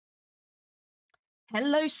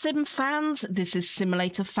Hello, Sim fans. This is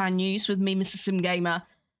Simulator Fan News with me, Mr. Sim Gamer.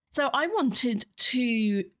 So I wanted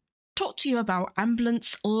to talk to you about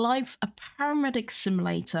Ambulance Live, a paramedic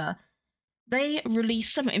simulator. They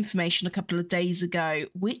released some information a couple of days ago,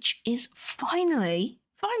 which is finally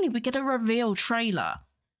we get a reveal trailer.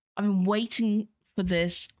 I've been waiting for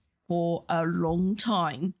this for a long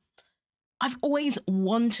time. I've always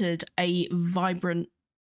wanted a vibrant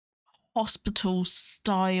hospital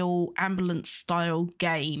style, ambulance style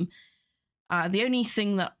game. The only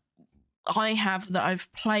thing that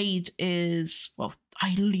I've played is, well, I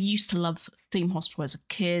used to love Theme Hospital as a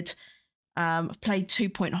kid. I've played 2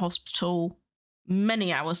 Point Hospital,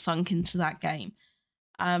 many hours sunk into that game.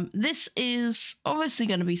 This is obviously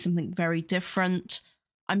going to be something very different.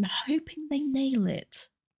 I'm hoping they nail it.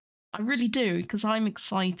 I really do, because I'm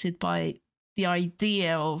excited by the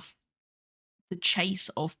idea of the chase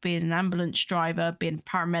of being an ambulance driver, being a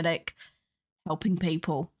paramedic, helping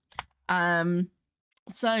people.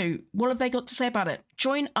 So what have they got to say about it?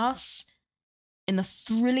 Join us in a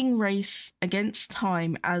thrilling race against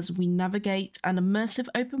time as we navigate an immersive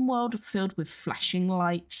open world filled with flashing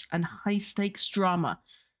lights and high-stakes drama.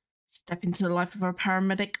 Step into the life of a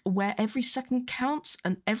paramedic where every second counts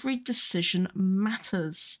and every decision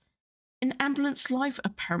matters. In Ambulance Live, a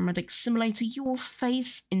paramedic simulator, you will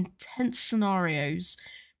face intense scenarios,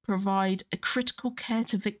 provide a critical care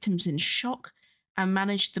to victims in shock, and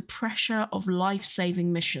manage the pressure of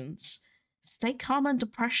life-saving missions. Stay calm under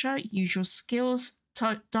pressure, use your skills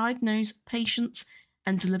to diagnose patients,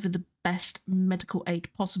 and deliver the best medical aid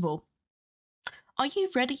possible. Are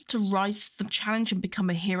you ready to rise to the challenge and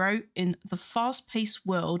become a hero in the fast-paced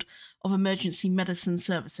world of emergency medicine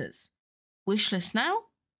services? Wishlist now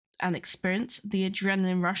and experience the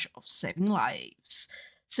adrenaline rush of saving lives.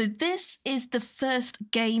 So this is the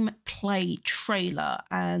first gameplay trailer,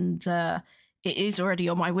 and it is already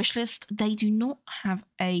on my wish list. They do not have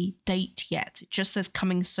a date yet. It just says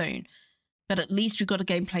coming soon. But at least we've got a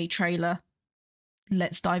gameplay trailer.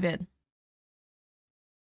 Let's dive in.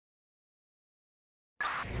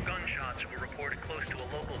 Gunshots were reported close to a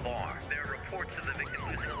local bar. There are reports of the victim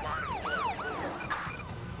losing a lot of blood.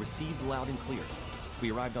 Received loud and clear.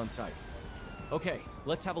 We arrived on site. Okay,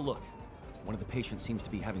 let's have a look. One of the patients seems to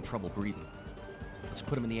be having trouble breathing. Let's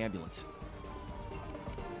put him in the ambulance.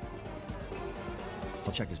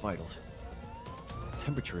 I'll check his vitals.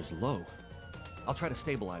 Temperature is low. I'll try to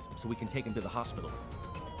stabilize him so we can take him to the hospital.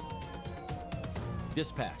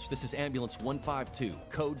 Dispatch, this is Ambulance 152,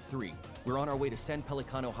 Code 3. We're on our way to San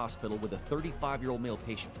Pelicano Hospital with a 35-year-old male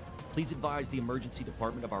patient. Please advise the emergency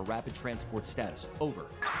department of our rapid transport status. Over.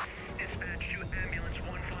 Dispatch to Ambulance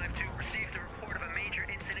 152 received a report of a major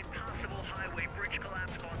incident, possible highway bridge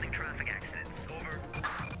collapse causing traffic accidents. Over.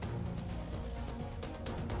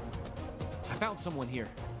 I found someone here.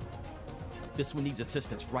 This one needs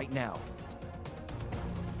assistance right now.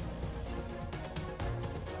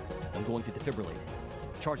 I'm going to defibrillate.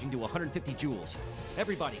 Charging to 150 joules.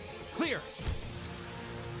 Everybody, clear!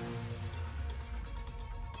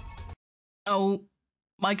 Oh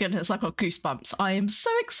my goodness, I've got goosebumps. I am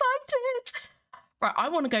so excited. Right, I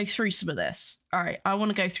want to go through some of this. All right, I want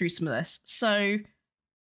to go through some of this. So,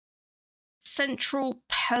 Central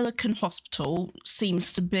Pelican Hospital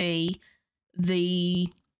seems to be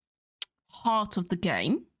the heart of the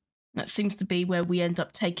game. That seems to be where we end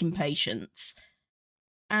up taking patients.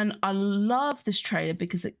 And I love this trailer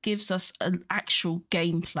because it gives us an actual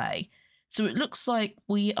gameplay. So it looks like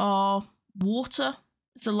we are water.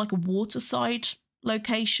 So like a waterside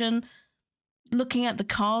location. Looking at the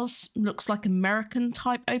cars, looks like American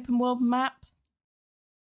type open world map.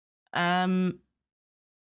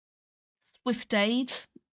 Swift Aid.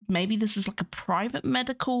 Maybe this is like a private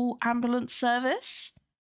medical ambulance service.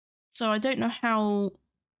 So I don't know how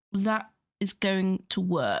that is going to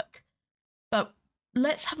work. But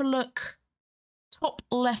let's have a look. Top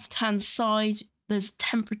left-hand side, there's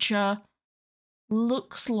temperature.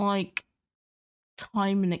 Looks like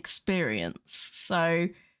time and experience. So,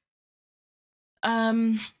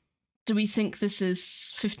 do we think this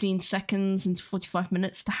is 15 seconds into 45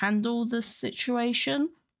 minutes to handle this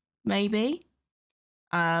situation? Maybe.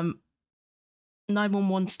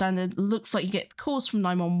 911 standard. Looks like you get calls from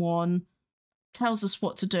 911. Tells us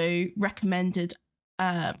what to do. Recommended.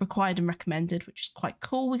 Required and recommended, which is quite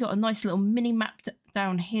cool. We got a nice little mini map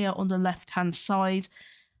down here on the left hand side,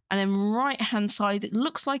 and then right hand side it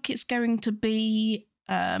looks like it's going to be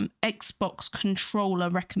Xbox controller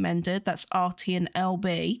recommended. That's RT and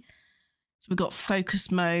LB. So we've got focus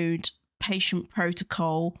mode, patient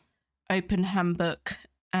protocol, open handbook,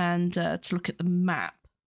 and to look at the map.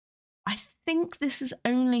 I think this is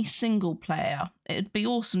only single player. It'd be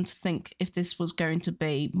awesome to think if this was going to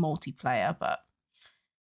be multiplayer, but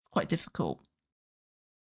it's quite difficult.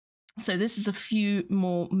 So this is a few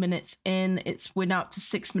more minutes in. We're now up to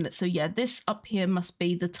 6 minutes. So yeah, this up here must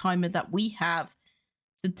be the timer that we have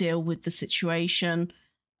to deal with the situation.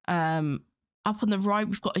 Up on the right,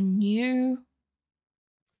 we've got a new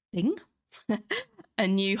thing, a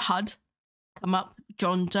new HUD come up.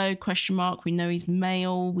 John Doe, question mark. We know he's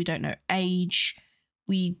male. We don't know age.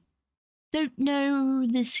 We don't know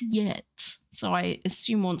this yet. So I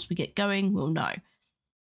assume once we get going, we'll know.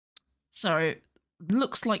 So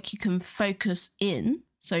looks like you can focus in.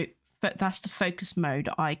 So that's the focus mode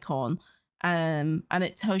icon. And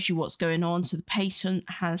it tells you what's going on. So the patient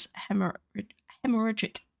has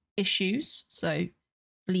hemorrhagic issues, so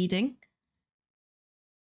bleeding.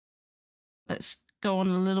 Let's go on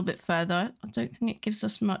a little bit further. I don't think it gives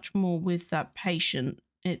us much more with that patient.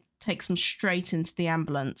 It takes them straight into the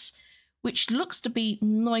ambulance, which looks to be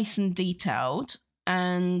nice and detailed,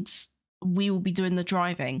 and we will be doing the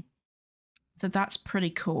driving. So that's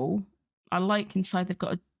pretty cool. I like inside they've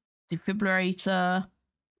got a defibrillator,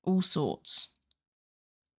 all sorts.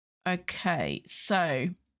 Okay, so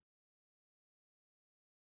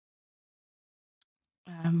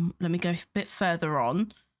let me go a bit further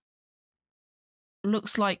on.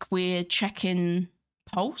 Looks like we're checking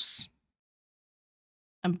pulse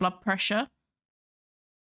and blood pressure.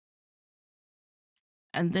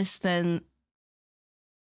 And this then,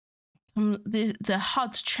 the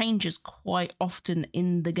HUD changes quite often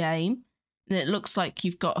in the game. And it looks like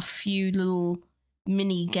you've got a few little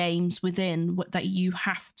mini games within that you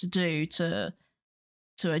have to do to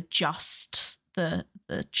adjust the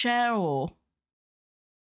chair. Or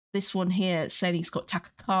this one here, it's saying he's got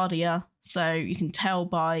tachycardia, so you can tell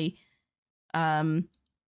by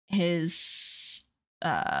his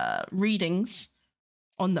readings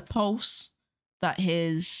on the pulse that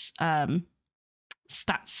his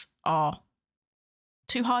stats are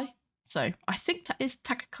too high. So I think his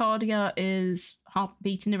tachycardia is heart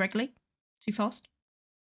beating irregularly. Too fast?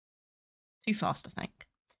 Too fast, I think.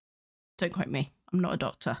 Don't quote me. I'm not a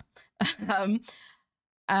doctor.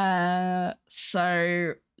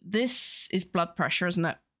 So this is blood pressure, isn't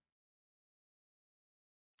it?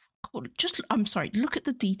 I'm sorry, look at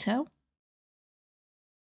the detail.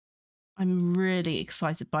 I'm really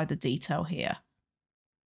excited by the detail here.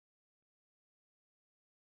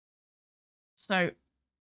 So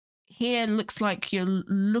here looks like you're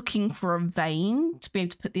looking for a vein to be able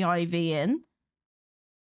to put the IV in.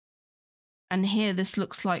 And here this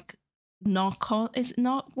looks like Narcon. Is it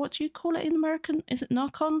what do you call it in American? Is it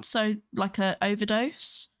Narcon? So like an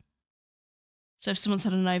overdose. So if someone's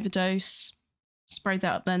had an overdose, spray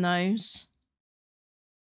that up their nose.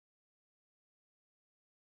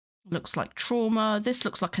 Looks like trauma. This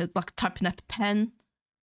looks like a type of EpiPen.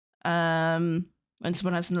 When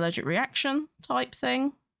someone has an allergic reaction type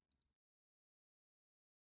thing.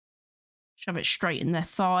 Shove it straight in their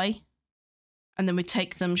thigh. And then we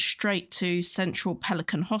take them straight to Central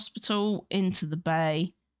Pelican Hospital into the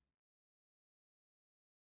bay.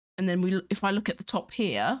 And then if I look at the top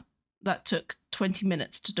here, that took 20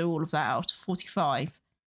 minutes to do all of that out of 45.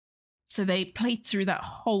 So they played through that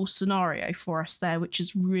whole scenario for us there, which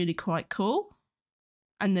is really quite cool.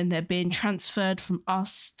 And then they're being transferred from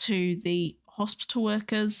us to the hospital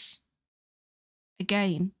workers.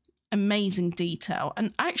 Again, amazing detail.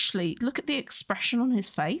 And actually, look at the expression on his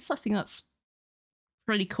face. I think that's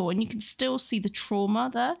pretty cool. And you can still see the trauma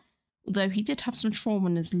there. Although he did have some trauma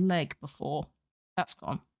in his leg before. That's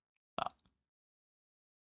gone. But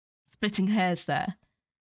splitting hairs there.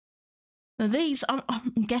 Now these,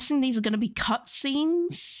 I'm guessing these are going to be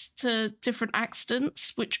cutscenes to different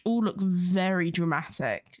accidents, which all look very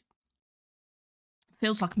dramatic.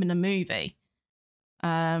 Feels like I'm in a movie.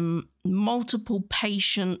 Multiple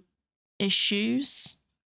patient issues.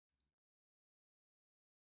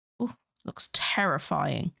 Oh, looks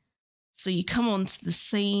terrifying. So you come onto the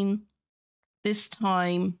scene. This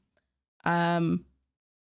time, it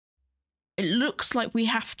looks like we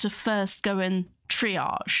have to first go and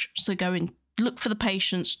triage. So go and look for the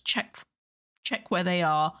patients, check where they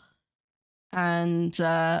are, and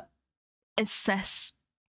assess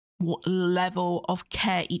what level of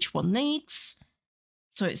care each one needs.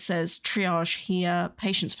 So it says triage here,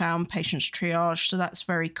 patients found, patients triage. So that's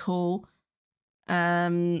very cool.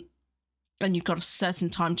 And you've got a certain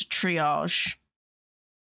time to triage.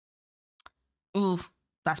 Ooh,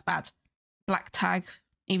 that's bad. Black tag.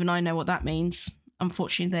 Even I know what that means.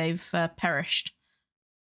 Unfortunately, they've perished.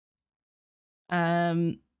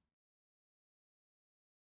 And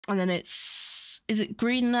then is it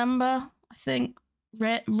green number? I think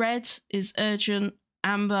red is urgent,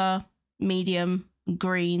 amber, medium,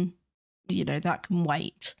 green, you know, that can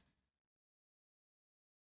wait.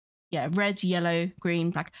 Yeah, red, yellow,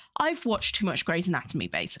 green, black. I've watched too much Grey's Anatomy,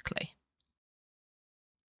 basically.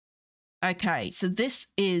 Okay, so this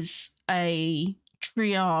is a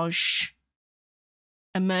triage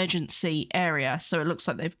emergency area. So it looks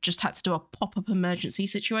like they've just had to do a pop-up emergency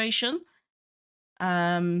situation.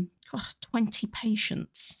 20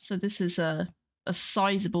 patients. So this is a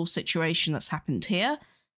sizable situation that's happened here.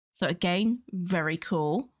 So again, very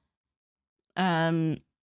cool.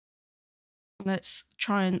 Let's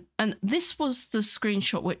try and this was the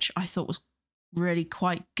screenshot which I thought was really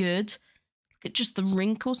quite good. Look at just the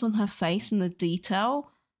wrinkles on her face and the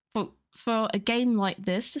detail. For a game like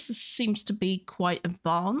this seems to be quite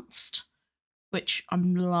advanced, which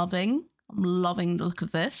I'm loving. I'm loving the look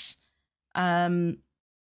of this.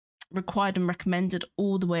 Required and recommended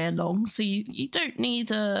all the way along. So you don't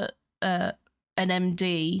need an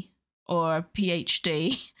MD or a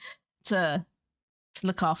PhD to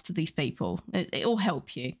look after these people. It'll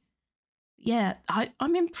help you. Yeah,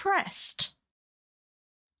 I'm impressed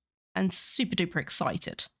and super duper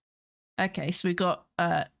excited. Okay, so we've got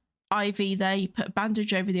IV there. You put a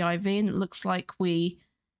bandage over the IV and it looks like we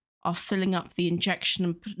are filling up the injection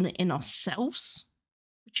and putting it in ourselves,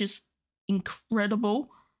 which is incredible.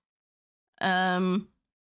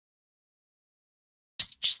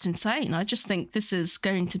 Just insane. I just think this is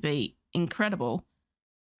going to be incredible.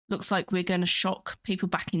 Looks like we're going to shock people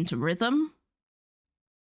back into rhythm.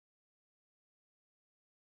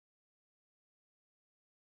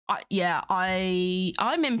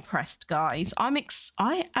 I'm impressed, guys.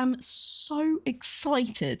 I am so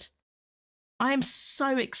excited. I am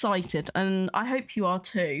so excited, and I hope you are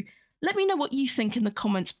too. Let me know what you think in the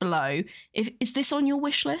comments below. Is this on your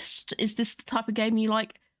wish list? Is this the type of game you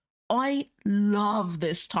like? I love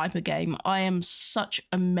this type of game. I am such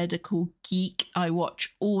a medical geek. I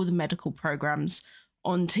watch all the medical programs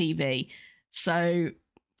on TV. So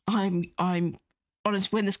I'm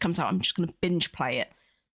honest, when this comes out, I'm just going to binge play it.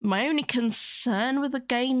 My only concern with a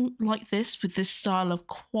game like this, with this style of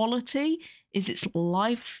quality, is its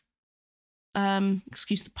life.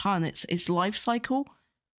 Excuse the pun. Its life cycle.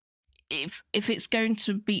 If it's going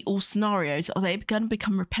to be all scenarios, are they going to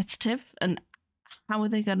become repetitive? And how are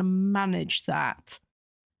they going to manage that?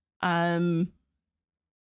 Like,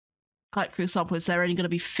 for example, is there only going to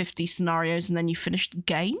be 50 scenarios and then you finish the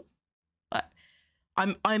game? But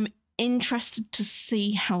I'm interested to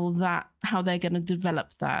see how they're going to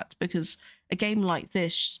develop that, because a game like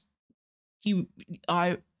this,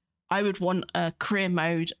 I would want a career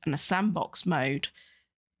mode and a sandbox mode,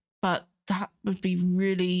 but that would be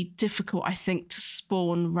really difficult, I think, to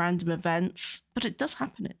spawn random events. But it does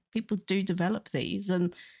happen. People do develop these.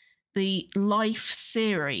 And the life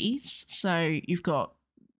series, so you've got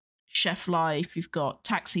Chef Life, you've got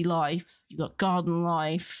Taxi Life, you've got Garden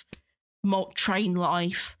Life, Malt Train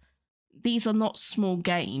Life. These are not small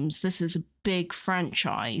games. This is a big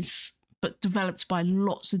franchise, but developed by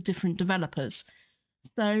lots of different developers.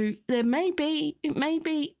 So it may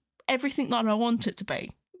be everything that I want it to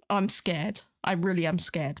be. I'm scared. I really am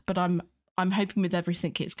scared, but I'm hoping with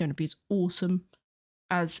everything it's going to be as awesome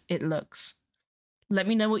as it looks. Let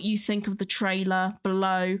me know what you think of the trailer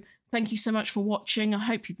below. Thank you so much for watching. I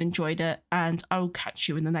hope you've enjoyed it, and I will catch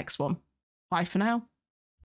you in the next one. Bye for now.